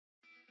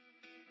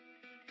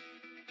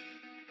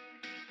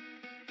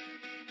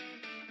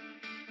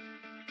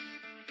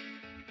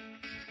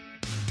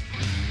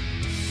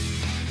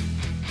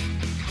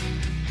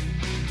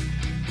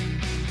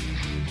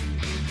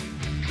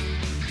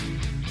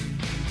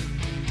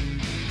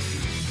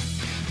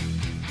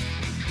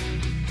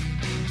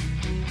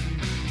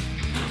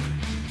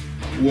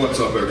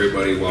What's up,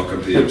 everybody?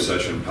 Welcome to the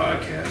Obsession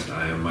Podcast.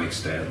 I am Mike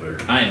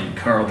Stadler. I am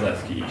Carl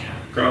Bethke.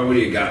 Carl, what do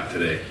you got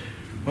today?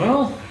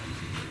 Well,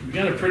 we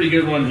got a pretty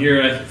good one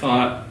here, I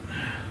thought.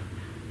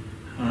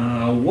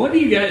 What do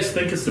you guys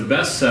think is the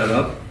best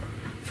setup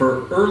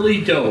for early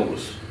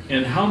does?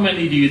 And how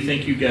many do you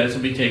think you guys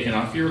will be taking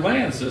off your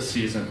lands this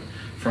season?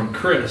 From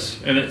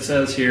Chris. And it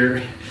says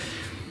here,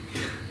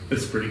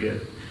 it's pretty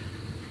good.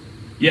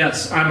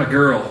 Yes, I'm a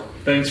girl.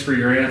 Thanks for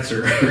your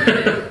answer.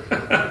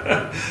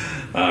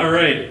 All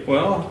right.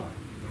 Well,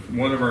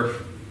 one of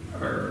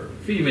our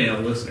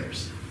female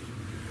listeners.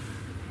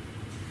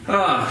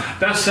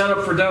 Best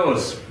setup for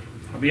does.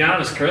 I'll be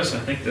honest, Chris. I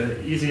think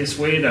the easiest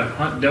way to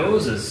hunt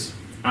does is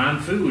on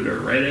food or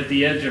right at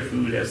the edge of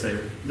food as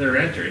they're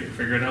entering,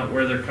 figuring out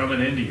where they're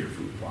coming into your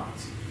food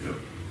plots. Yep.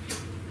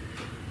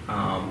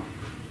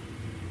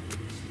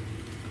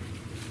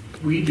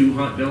 We do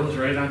hunt does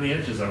right on the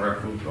edges of our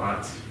food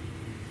plots.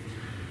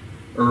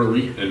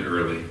 Early.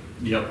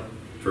 Yep.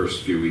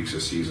 First few weeks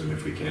of season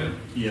if we can.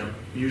 Yep.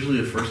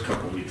 Usually the first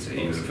couple weeks.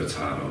 Even if it's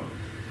hot out.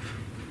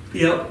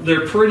 Yep.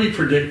 They're pretty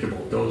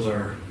predictable. Does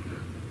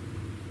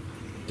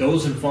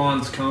and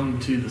fawns come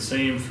to the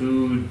same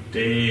food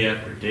day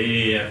after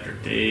day after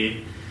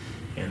day,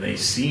 and they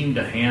seem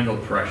to handle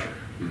pressure.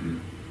 Mm-hmm.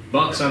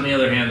 Bucks, on the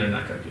other hand, they're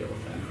not going to deal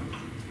with that.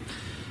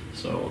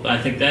 So I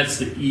think that's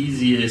the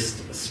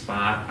easiest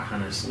spot,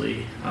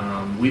 honestly.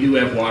 We do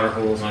have water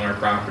holes on our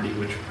property,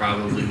 which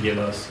probably give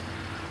us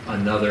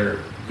another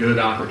good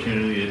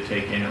opportunity to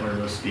take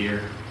antlerless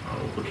deer.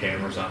 We'll put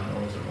cameras on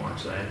those and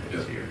watch that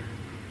this year.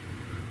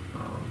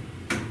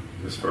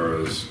 As far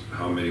as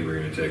how many we're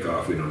going to take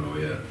off, we don't know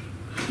yet.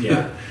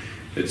 Yeah.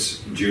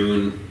 It's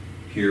June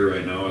here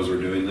right now as we're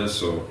doing this,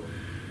 so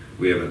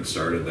we haven't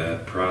started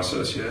that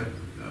process yet.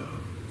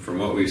 From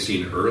what we've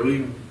seen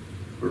early,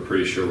 we're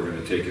pretty sure we're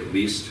going to take at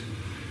least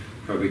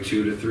probably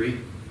 2 to 3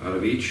 out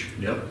of each.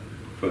 Yep.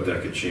 But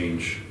that could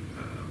change.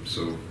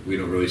 So we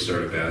don't really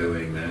start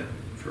evaluating that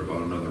for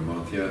about another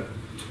month yet,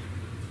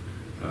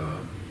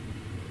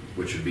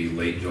 which would be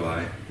late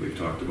July. We've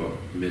talked about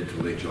mid to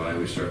late July.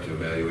 We start to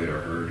evaluate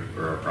our herd,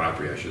 or our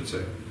property, I should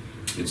say,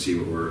 and see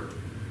what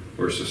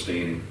we're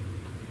sustaining.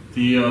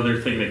 The other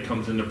thing that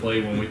comes into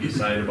play when we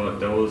decide about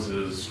does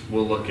is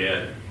we'll look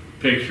at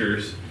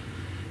pictures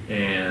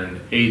and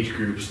age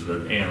groups of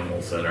the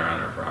animals that are on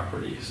our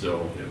property.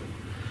 So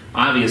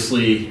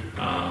obviously,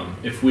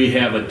 if we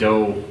have a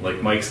doe,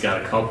 like Mike's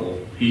got a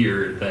couple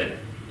here that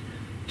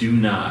do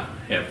not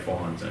have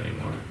fawns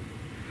anymore.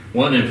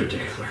 One in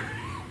particular.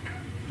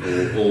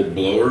 Old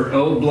blower?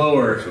 Old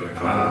blower. That's what I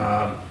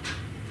call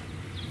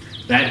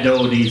it. That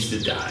doe needs to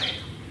die.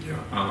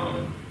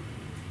 Yeah.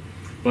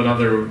 But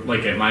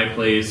like at my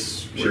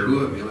place... She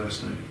blew at me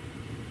last night.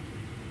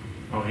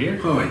 Oh, here?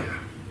 Oh, yeah.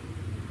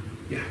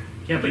 Yeah.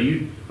 Yeah, but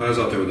you... I was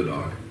out there with the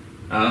dog.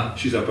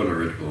 She's up on a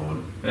ridge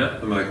blowing. Yeah.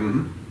 I'm like,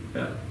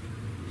 Yeah.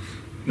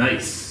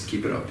 Nice.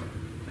 Keep it up,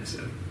 I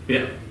said.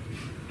 Yeah.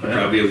 She'll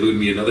probably elude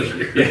me another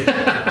year.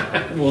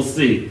 Yeah. We'll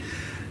see.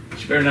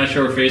 She better not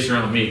show her face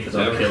around me because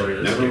I'll kill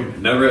her this year.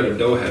 Never had a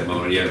doe head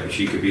mounted yet, but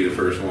she could be the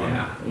first one.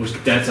 Yeah.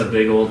 That's a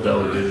big old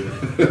doe, dude.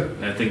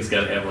 That thing's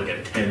got to have like a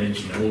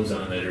 10-inch nose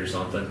on it or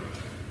something.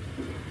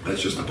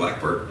 That's just the black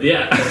part.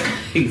 Yeah,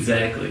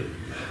 exactly.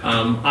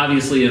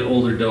 Obviously an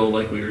older doe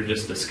like we were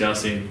just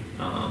discussing,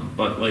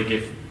 but like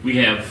if we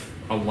have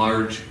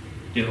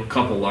a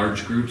couple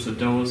large groups of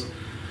does,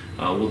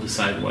 we'll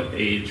decide what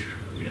age,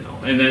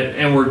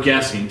 and we're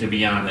guessing, to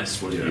be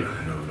honest with you.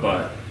 I don't know.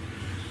 But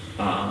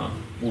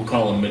we'll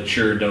call them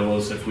mature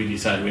does. If we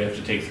decide we have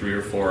to take 3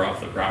 or 4 off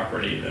the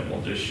property, then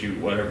we'll just shoot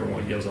whatever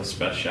one gives us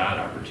best shot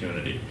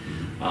opportunity.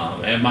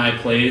 At my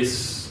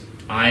place,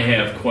 I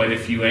have quite a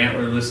few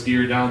antlerless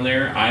deer down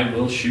there. I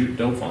will shoot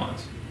doe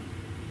fawns.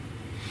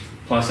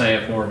 Plus, I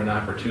have more of an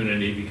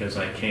opportunity because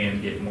I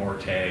can get more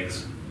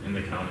tags in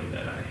the county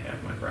that I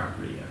have my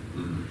property in.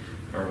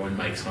 Mm-hmm. Or when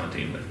Mike's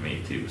hunting with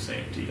me, too,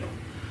 same deal.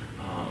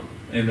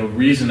 And the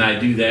reason I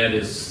do that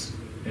is,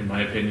 in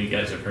my opinion, you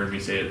guys have heard me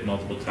say it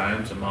multiple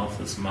times, a mouth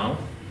is a mouth.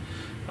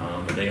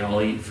 They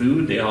all eat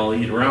food. They all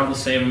eat around the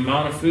same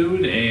amount of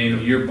food,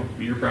 and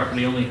your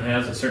property only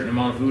has a certain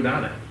amount of food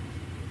on it.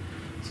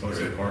 So it's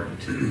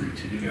important to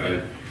do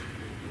that.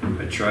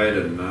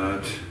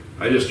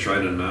 I just try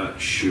to not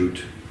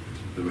shoot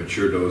the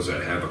mature does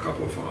that have a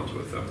couple of fawns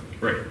with them.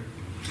 Right.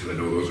 Because I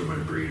know those are my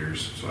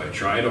breeders. So I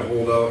try to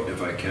hold out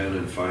if I can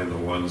and find the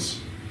ones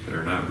that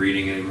are not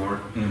breeding anymore.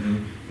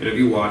 Mm-hmm. And if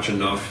you watch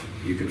enough,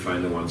 you can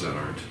find the ones that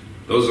aren't.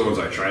 Those are the ones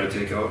I try to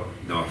take out.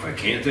 Now, if I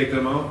can't take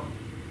them out,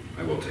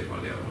 I will take one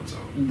of the other ones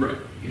out. Right.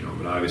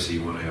 But obviously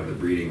you want to have the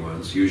breeding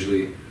ones.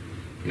 Usually,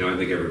 I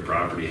think every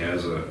property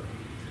has a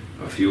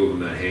few of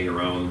them that hang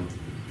around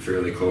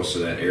fairly close to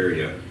that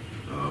area.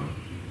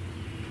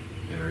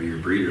 And are your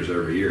breeders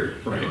every year.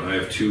 Right. I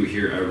have 2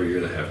 here every year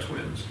that have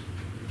twins.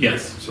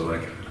 Yes. So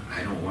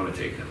I don't want to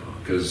take them out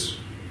because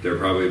they're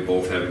probably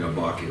both having a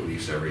buck at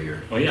least every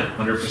year. Oh yeah,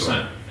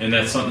 100%. And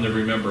that's something to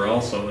remember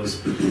also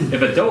is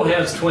if a doe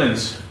has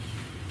twins,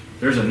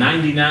 there's a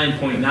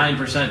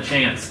 99.9%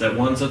 chance that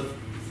one's a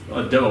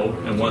a doe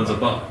and one's a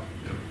buck.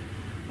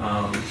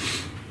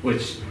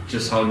 Which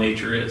just how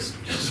nature is,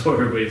 just so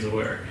everybody's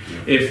aware.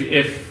 Yeah.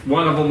 If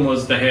one of them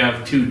was to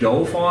have 2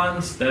 doe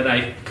fawns that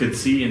I could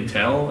see and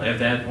tell at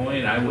that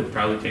point, I would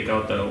probably take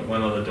out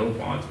one of the doe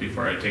fawns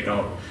before I take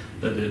out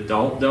the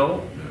adult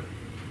doe.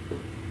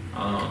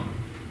 Yeah.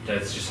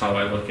 That's just how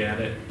I look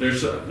at it.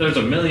 There's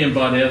a million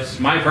but ifs.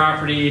 My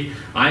property,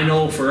 I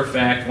know for a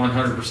fact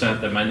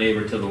 100% that my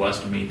neighbor to the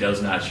west of me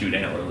does not shoot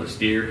antlerless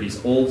deer.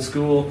 He's old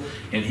school,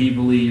 and he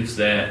believes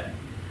that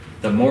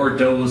the more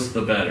does,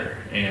 the better.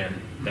 And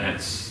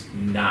that's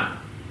not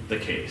the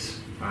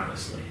case,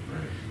 honestly.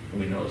 Right.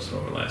 We noticed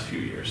over the last few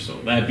years.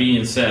 So that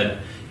being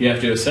said, you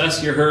have to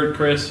assess your herd,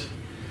 Chris.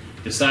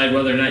 Decide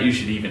whether or not you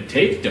should even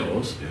take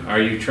does. Yeah. Are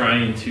you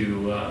trying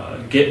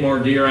to get more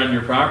deer on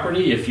your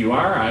property? If you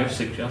are, I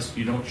suggest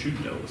you don't shoot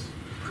does.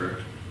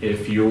 Correct.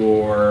 If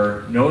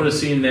you're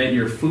noticing that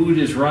your food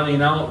is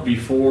running out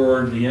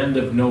before the end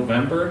of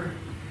November,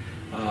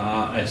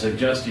 I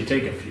suggest you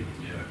take a few.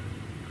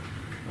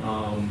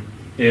 Yeah.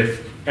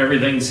 If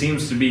everything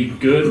seems to be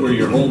good where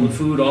you're holding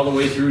food all the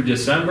way through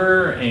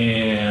December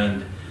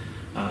and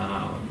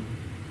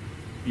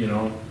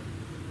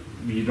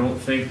you don't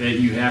think that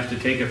you have to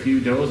take a few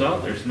does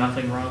out, there's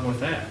nothing wrong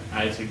with that.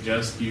 I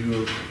suggest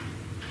you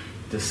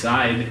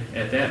decide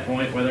at that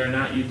point whether or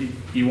not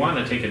you want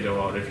to take a doe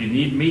out. If you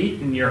need meat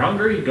and you're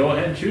hungry, go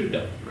ahead and shoot a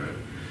doe. Right.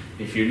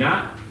 If you're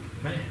not,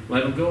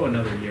 let them go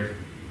another year.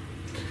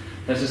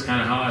 That's just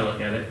kind of how I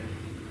look at it.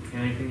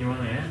 Anything you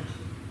want to add?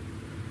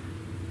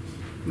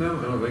 No,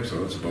 I don't think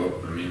so. It's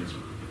it's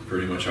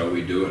pretty much how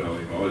we do it, how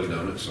we've always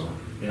done it. So,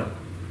 yep.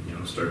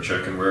 Start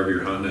checking wherever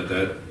you're hunting at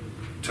that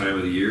time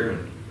of the year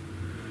and,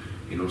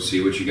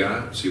 see what you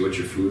got, see what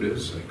your food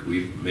is. Like,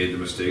 we've made the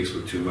mistakes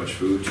with too much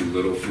food, too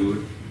little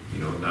food,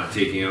 not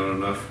taking out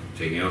enough,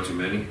 taking out too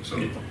many. So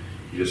you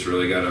just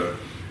really got to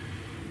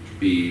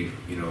be,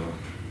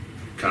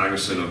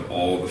 cognizant of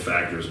all the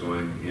factors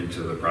going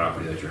into the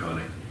property that you're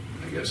hunting,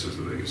 I guess is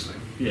the biggest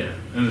thing. Yeah,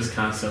 and it's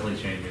constantly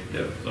changing.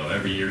 Yep. So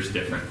every year is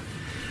different.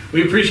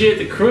 We appreciate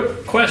the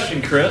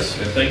question, Chris.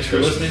 Yeah, thanks for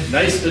listening.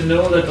 Nice to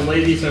know that the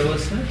ladies are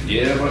listening.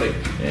 Yeah, buddy.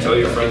 Yeah, tell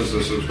your friends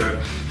to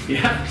subscribe.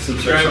 Yeah,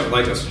 subscribe.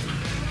 Like us.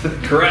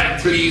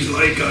 Correct. Please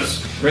like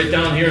us. Right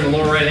down here in the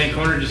lower right-hand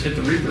corner, just hit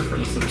the Reaper for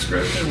the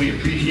subscription. We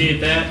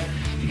appreciate that.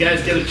 If you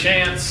guys get a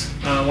chance,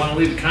 want to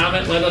leave a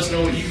comment, let us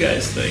know what you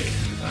guys think.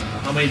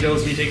 How many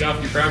does do you take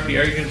off your property?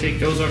 Are you going to take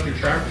does off your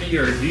property?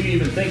 Or do you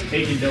even think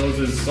taking does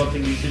is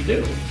something you should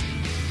do?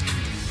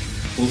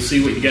 We'll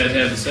see what you guys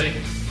have to say.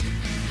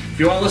 If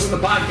you want to listen to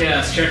the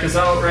podcast, check us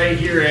out right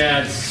here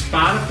at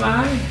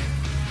Spotify,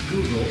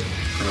 Google,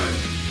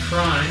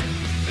 Prime,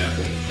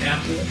 Apple,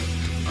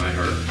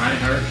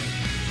 iHeart,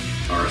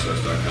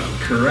 RSS.com.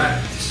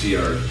 Correct. See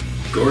our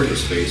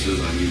gorgeous faces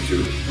on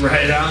YouTube.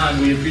 Right on.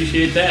 We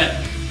appreciate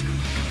that.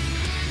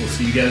 We'll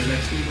see you guys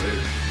next week.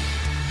 Later.